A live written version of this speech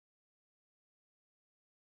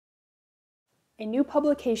A new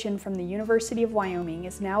publication from the University of Wyoming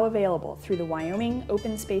is now available through the Wyoming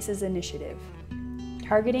Open Spaces Initiative.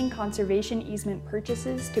 Targeting conservation easement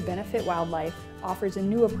purchases to benefit wildlife offers a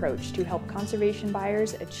new approach to help conservation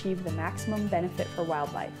buyers achieve the maximum benefit for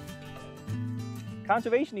wildlife.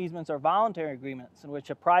 Conservation easements are voluntary agreements in which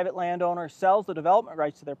a private landowner sells the development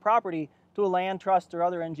rights to their property to a land trust or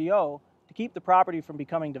other NGO to keep the property from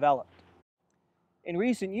becoming developed. In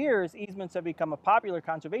recent years, easements have become a popular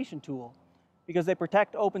conservation tool because they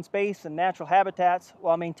protect open space and natural habitats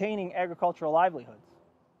while maintaining agricultural livelihoods.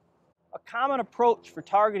 A common approach for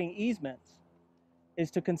targeting easements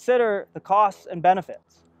is to consider the costs and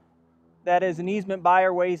benefits. That is, an easement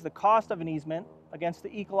buyer weighs the cost of an easement against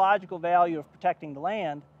the ecological value of protecting the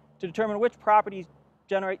land to determine which properties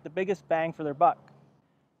generate the biggest bang for their buck.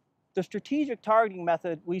 The strategic targeting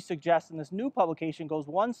method we suggest in this new publication goes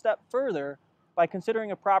one step further by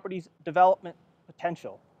considering a property's development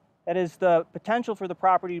potential. That is, the potential for the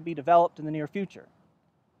property to be developed in the near future.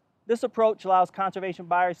 This approach allows conservation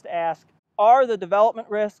buyers to ask, are the development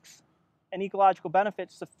risks and ecological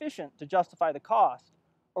benefits sufficient to justify the cost,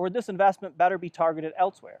 or would this investment better be targeted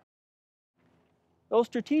elsewhere? Though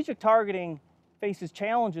strategic targeting faces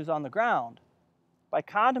challenges on the ground, by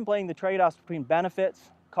contemplating the trade-offs between benefits,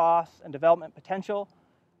 costs, and development potential,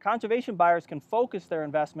 conservation buyers can focus their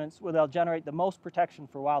investments where they'll generate the most protection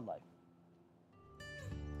for wildlife.